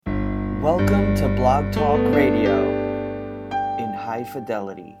Welcome to Blog Talk Radio in high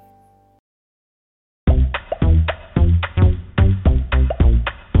fidelity.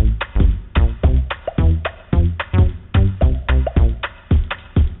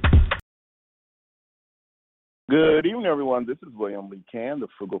 Good evening, everyone. This is William Lee Can, the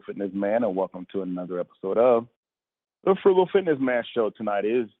Frugal Fitness Man, and welcome to another episode of the Frugal Fitness Man Show. Tonight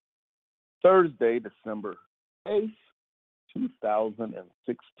is Thursday, December 8th,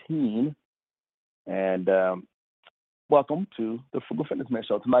 2016, and welcome to the Frugal Fitness Man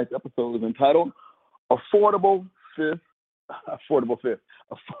Show. Tonight's episode is entitled Affordable Fit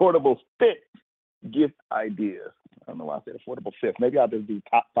Gift Ideas. I don't know why I said Affordable Fifth. Maybe I'll just do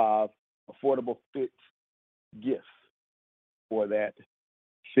top 5 Affordable Fit gifts for that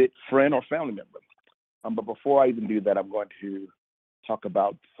fit friend or family member. But before I even do that, I'm going to talk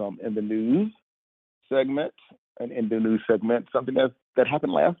about some in the news segment, something that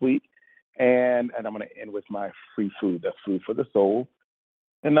happened last week, and I'm going to end with my free food. That's food for the soul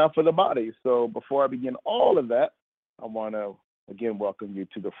and not for the body. So before I begin all of that, I want to again welcome you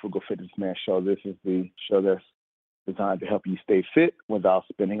to the Frugal Fitness Man Show. This is the show that's designed to help you stay fit without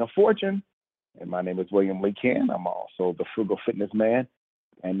spending a fortune. And my name is William Lee Can. I'm also the Frugal Fitness Man.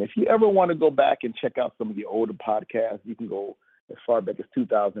 And if you ever want to go back and check out some of the older podcasts, you can go as far back as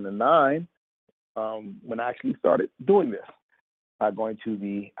 2009 when I actually started doing this by going to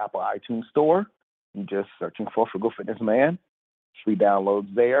the Apple iTunes store and just searching for Frugal Fitness Man. Free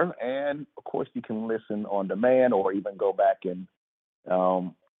downloads there. And, of course, you can listen on demand or even go back and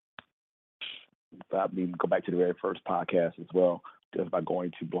probably go back to the very first podcast as well, just by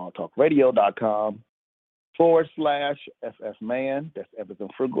going to blogtalkradio.com/FFman. That's Everton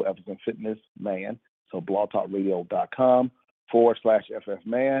Frugal, Everton Fitness Man. So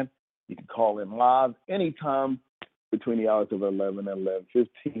blogtalkradio.com/FFman. You can call in live anytime between the hours of 11 and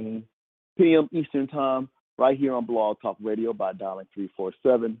 11:15 p.m. Eastern Time, right here on Blog Talk Radio by dialing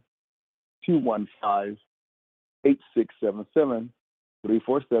 347-215-8677,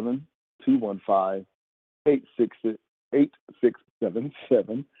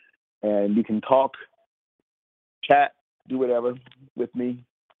 347-215-8677, and you can talk, chat, do whatever with me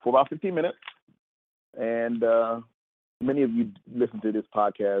for about 15 minutes. And many of you listen to this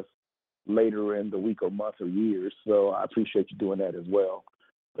podcast later in the week or month or years, so I appreciate you doing that as well.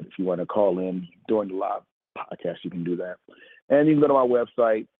 But if you want to call in during the live podcast, you can do that. And you can go to my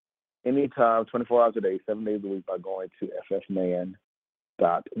website anytime, 24 hours a day, 7 days a week by going to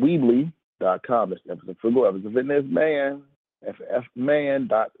ffman.weebly.com. That's Everton Frugal, Everton Fitness Man,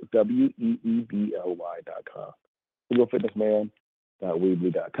 ffman.weebly.com.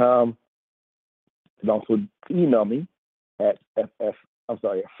 frugalfitnessman.weebly.com. You can also email me at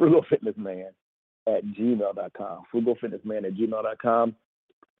frugalfitnessman@gmail.com, frugalfitnessman@gmail.com.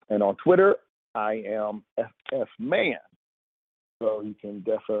 And on Twitter, I am ffman. So you can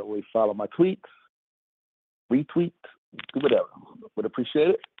definitely follow my tweets, retweet, do whatever. Would appreciate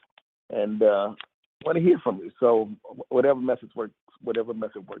it. And want to hear from you. So whatever message works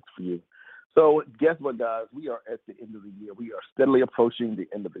for you. So guess what, guys? We are at the end of the year. We are steadily approaching the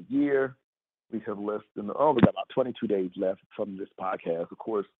end of the year. We have less than, we got about 22 days left from this podcast. Of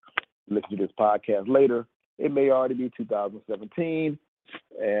course, listen to this podcast later. It may already be 2017,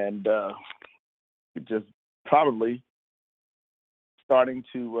 and just probably starting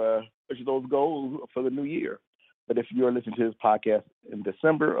to push those goals for the new year. But if you're listening to this podcast in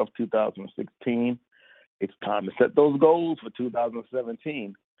December of 2016, it's time to set those goals for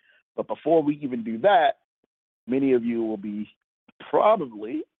 2017. But before we even do that, many of you will be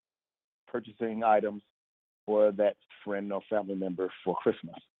probably purchasing items for that friend or family member for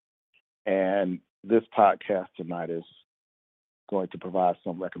Christmas. And this podcast tonight is going to provide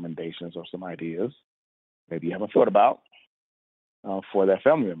some recommendations or some ideas maybe you haven't thought about for that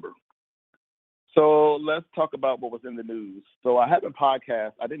family member. So let's talk about what was in the news. So I haven't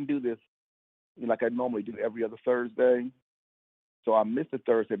podcast. I didn't do this like I normally do every other Thursday. So I missed a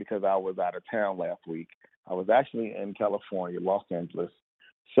Thursday because I was out of town last week. I was actually in California, Los Angeles,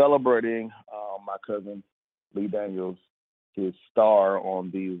 celebrating my cousin Lee Daniels, his star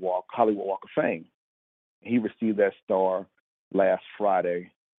on the Hollywood Walk of Fame. He received that star last Friday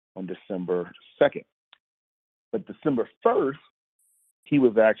on December 2nd. But December 1st, he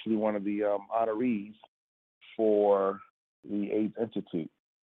was actually one of the honorees for the AIDS Institute.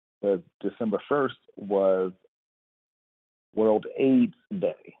 December 1st was World AIDS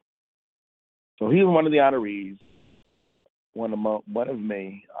Day. So he was one of the honorees, one of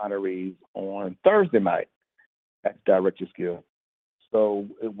many honorees on Thursday night at Director's Guild. So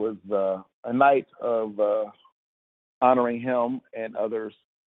it was a night of honoring him and others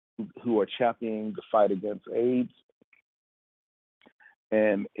who are championing the fight against AIDS.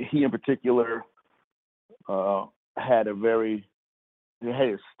 And he in particular had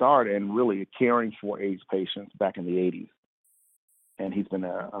his start in really caring for AIDS patients back in the 80s. And he's been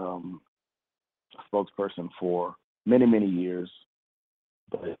a spokesperson for many, many years.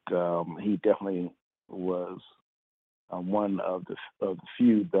 But he definitely was one of the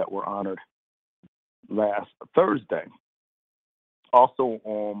few that were honored last Thursday. Also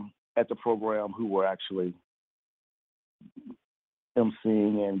at the program who were actually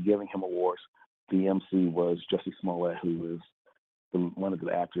emceeing and giving him awards, the MC was Jussie Smollett, who is one of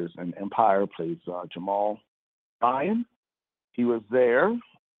the actors in Empire, plays Jamal Ryan. He was there,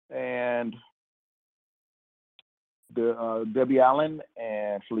 and Debbie Allen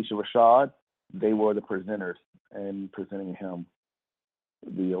and Phylicia Rashad, they were the presenters and presenting him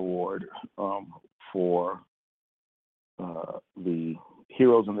the award for the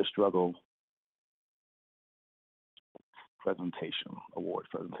Heroes in the Struggle award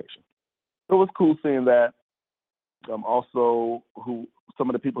presentation. So it was cool seeing that. Also, some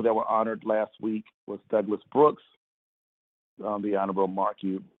of the people that were honored last week was Douglas Brooks, the Honorable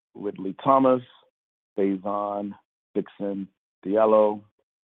Marky Ridley Thomas, Faison Dixon Diallo,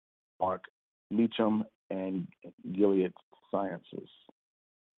 Mark Meacham, and Gilead Sciences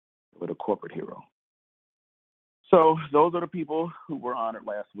with a corporate hero. So those are the people who were honored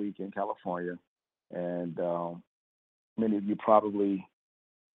last week in California. And many of you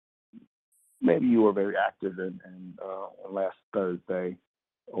maybe you were very active in last Thursday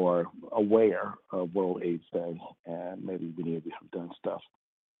or aware of World AIDS Day. And maybe many of you have done stuff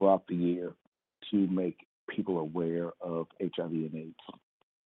throughout the year to make people aware of HIV and AIDS.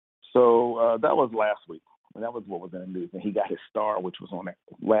 So that was last week. And that was what was in the news. And he got his star, which was on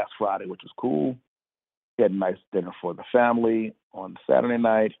last Friday, which was cool. He had a nice dinner for the family on Saturday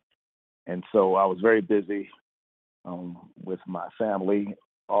night. And so I was very busy with my family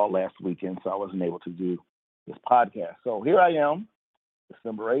all last weekend, so I wasn't able to do this podcast. So here I am,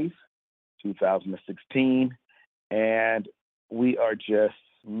 December 8th, 2016, and we are just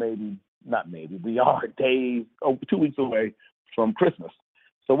we are 2 weeks away from Christmas.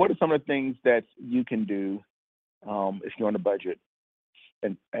 So what are some of the things that you can do if you're on a budget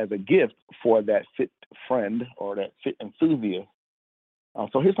and as a gift for that fit friend or that fit enthusiast?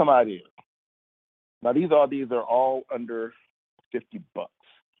 So here's some ideas. Now these are all under $50.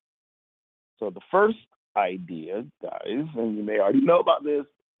 So the first idea, guys, and you may already know about this,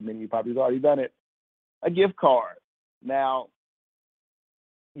 many of you probably have already done it, a gift card. Now,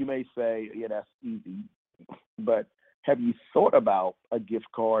 you may say, yeah, that's easy, but have you thought about a gift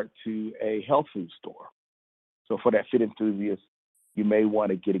card to a health food store? So for that fit enthusiast, you may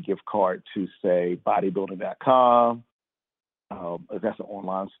want to get a gift card to, say, bodybuilding.com, if that's an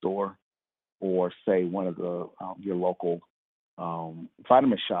online store, or say one of the your local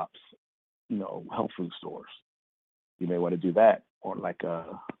vitamin shops, health food stores. You may want to do that, or there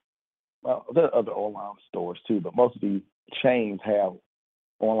are other online stores too, but most of these chains have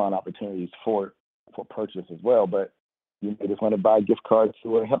online opportunities for purchase as well. But you may just want to buy a gift card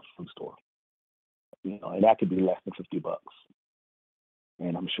to a health food store, and that could be less than $50.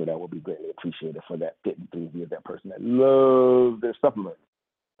 And I'm sure that will be greatly appreciated for that fit enthusiast, that person that loves their supplements.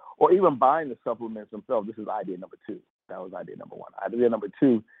 Or even buying the supplements themselves. This is idea number 2. That was idea number 1. Idea number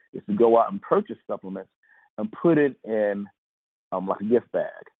 2 is to go out and purchase supplements and put it in like a gift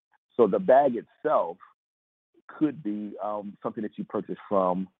bag. So the bag itself could be something that you purchase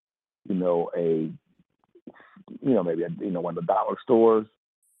from, maybe one of the dollar stores.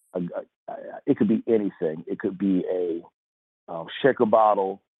 It could be anything. It could be a shaker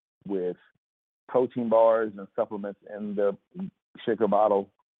bottle with protein bars and supplements in the shaker bottle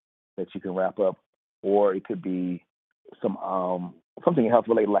that you can wrap up, or it could be something health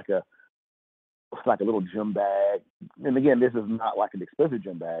related, like a little gym bag. And again, this is not like an expensive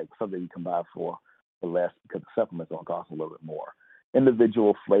gym bag, something you can buy for less because the supplements don't cost a little bit more.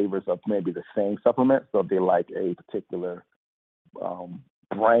 Individual flavors of maybe the same supplement. So if they like a particular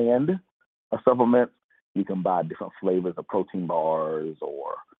brand of supplements, you can buy different flavors of protein bars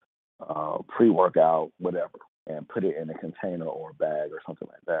or pre-workout, whatever, and put it in a container or a bag or something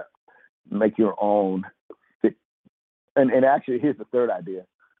like that. Make your own. And actually, here's the third idea,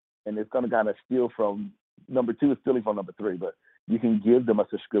 and it's going to kind of steal from number 2, is stealing from number 3, but you can give them a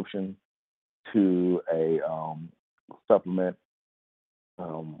subscription to a supplement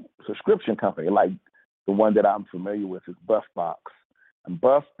subscription company, like the one that I'm familiar with is BuffBox. And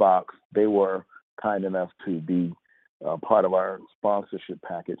BuffBox, they were kind enough to be part of our sponsorship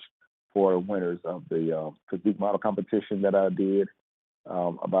package for winners of the physique model competition that I did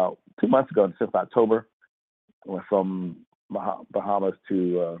about 2 months ago, since October. Went from Bahamas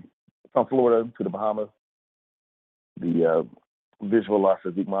to from Florida to the Bahamas. The Visual Art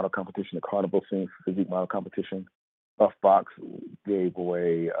Physique Model Competition, the Carnival Physique Model Competition. Buff Box gave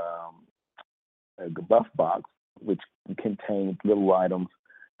away a Buff Box, which contains little items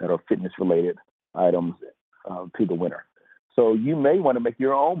that are fitness-related items to the winner. So you may want to make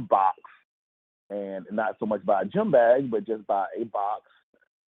your own box, and not so much buy a gym bag, but just buy a box.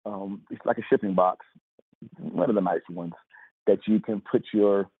 It's like a shipping box, one of the nice ones, that you can put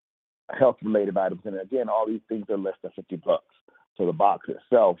your health-related items in. Again, all these things are less than $50. So the box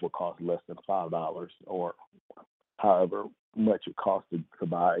itself will cost less than $5, or however much it costs to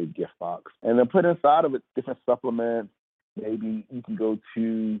buy a gift box. And then put inside of it different supplements. Maybe you can go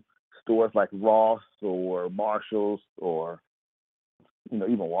to stores like Ross or Marshalls or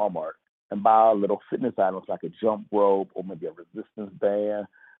even Walmart and buy little fitness items like a jump rope or maybe a resistance band,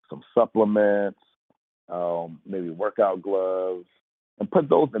 some supplements, maybe workout gloves, and put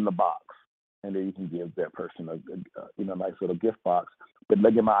those in the box. And then you can give that person a nice little gift box. But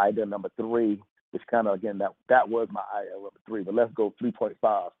look at my idea number 3, which kind of, again, that was my idea number 3. But let's go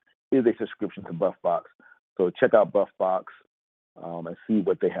 3.5 is a subscription to Buff Box. So check out Buff Box and see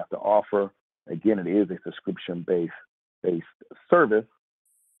what they have to offer. Again, it is a subscription-based service,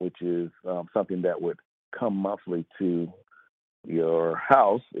 which is something that would come monthly to your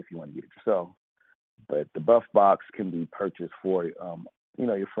house if you want to get it yourself. But the Buff Box can be purchased for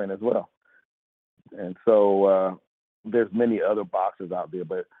your friend as well. And so there's many other boxes out there,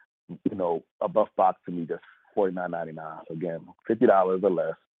 but a Buff Box to me just $49.99. So again, $50 or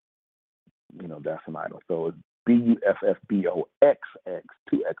less. That's an item. So it's BUFFBOXX,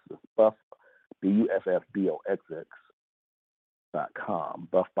 2 X's, Buff, BUFFBOXX.com,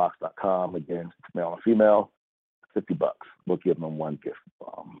 buffbox.com. Again, male or female, $50. We'll give them one gift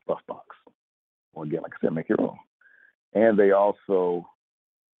Buff Box. Or again, like I said, make your own. And they also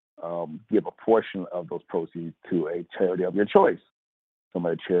give a portion of those proceeds to a charity of your choice. Some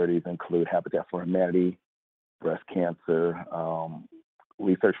of the charities include Habitat for Humanity, Breast Cancer,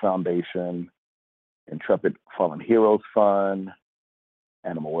 Research Foundation, Intrepid Fallen Heroes Fund,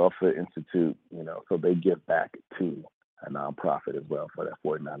 Animal Welfare Institute. So they give back to a nonprofit as well for that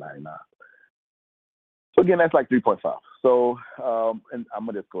 $49.99. So again, that's like 3.5. So, and I'm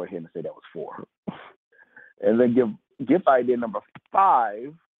gonna just go ahead and say that was 4. And then gift idea number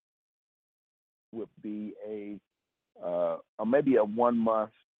 5 would be maybe a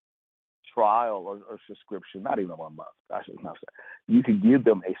 1-month trial or subscription. Not even a 1 month. I should not say. You could give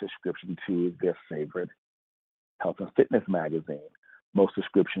them a subscription to their favorite health and fitness magazine. Most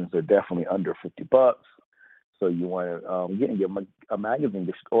subscriptions are definitely under $50. So you want to give them a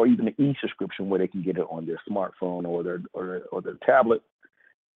magazine, or even an e-subscription where they can get it on their smartphone or their tablet.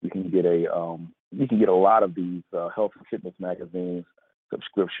 You can get a lot of these health and fitness magazines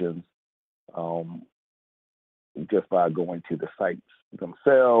subscriptions just by going to the sites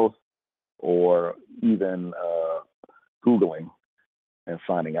themselves, or even Googling and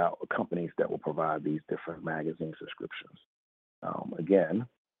finding out companies that will provide these different magazine subscriptions. Again,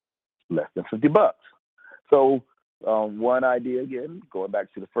 less than $50. So one idea, again, going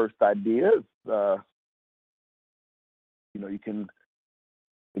back to the first idea, is you can,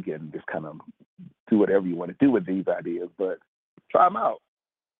 again, just kind of do whatever you want to do with these ideas, but try them out.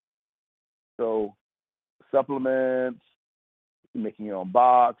 So supplements, making your own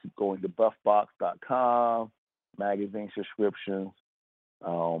box, going to buffbox.com, magazine subscriptions.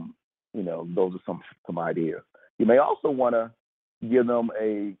 Those are some ideas. You may also want to give them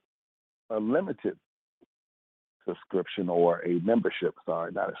a limited subscription or a membership.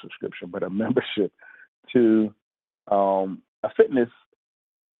 Sorry, not a subscription, but a membership to a fitness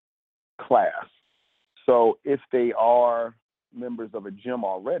class. So if they are members of a gym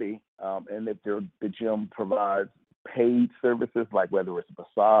already, and if the gym provides paid services, like whether it's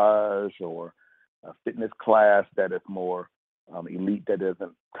massage or a fitness class that is more elite, that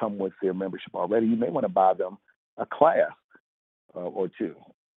doesn't come with their membership already, you may want to buy them a class or two,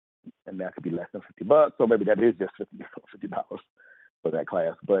 and that could be less than $50. So maybe that is just $50 for that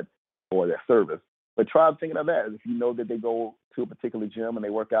class, or that service. But try thinking of that. If you know that they go to a particular gym and they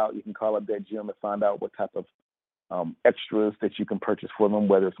work out, you can call up that gym and find out what type of extras that you can purchase for them,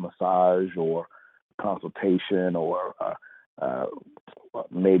 whether it's massage or consultation or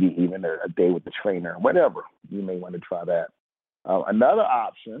maybe even a day with the trainer, whatever. You may want to try that. Another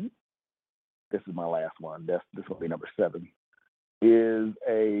option, this is my last one, this will be number 7, is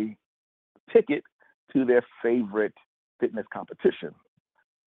a ticket to their favorite fitness competition,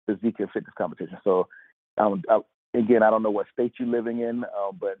 physique and fitness competition. So Again, I don't know what state you're living in,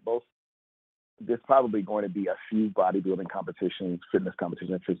 but there's probably going to be a few bodybuilding competitions, fitness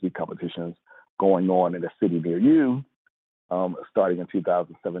competitions, physique competitions going on in a city near you. Starting in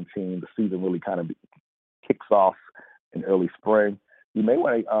 2017, the season really kind of kicks off in early spring. You may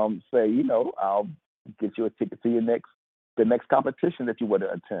want to say, I'll get you a ticket to the next competition that you want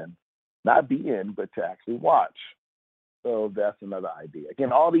to attend. Not be in, but to actually watch. So that's another idea.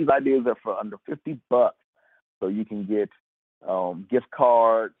 Again, all these ideas are for under $50. So you can get gift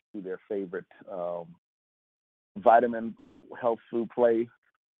cards to their favorite vitamin health food place.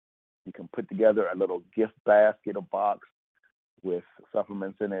 You can put together a little gift basket or box with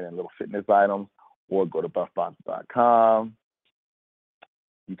supplements in it and little fitness items, or go to buffbox.com.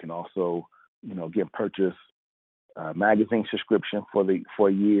 You can also, purchase a magazine subscription for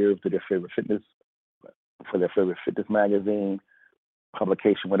a year to their favorite fitness magazine,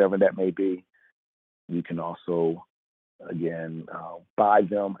 publication, whatever that may be. You can also, again, buy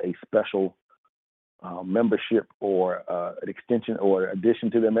them a special membership or an extension or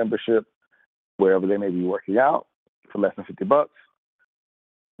addition to their membership wherever they may be working out for less than $50.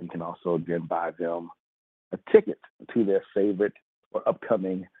 You can also, again, buy them a ticket to their favorite or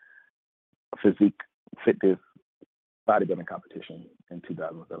upcoming physique, fitness, bodybuilding competition in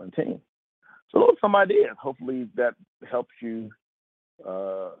 2017. So those are some ideas. Hopefully that helps you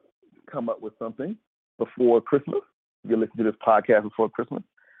come up with something before Christmas. If you listen to this podcast before Christmas,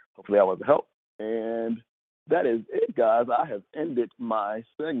 hopefully I was a help. And that is it, guys. I have ended my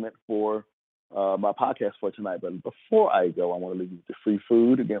segment for my podcast for tonight. But before I go, I want to leave you with the free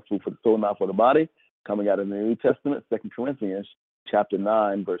food. Again, food for the soul, not for the body. Coming out of the New Testament, 2 Corinthians chapter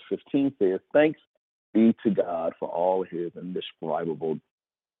 9, verse 15 says, "Thanks be to God for all his indescribable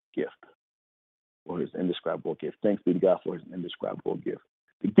gift." For his indescribable gift. Thanks be to God for his indescribable gift.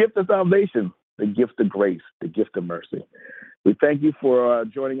 The gift of salvation, the gift of grace, the gift of mercy. We thank you for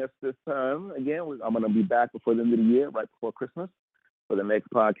joining us this time. Again, I'm going to be back before the end of the year, right before Christmas, for the next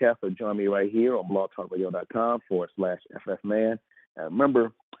podcast. So join me right here on blogtalkradio.com/FFman. And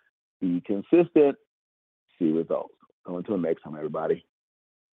remember, be consistent, see results. So until next time, everybody,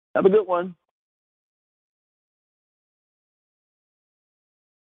 have a good one.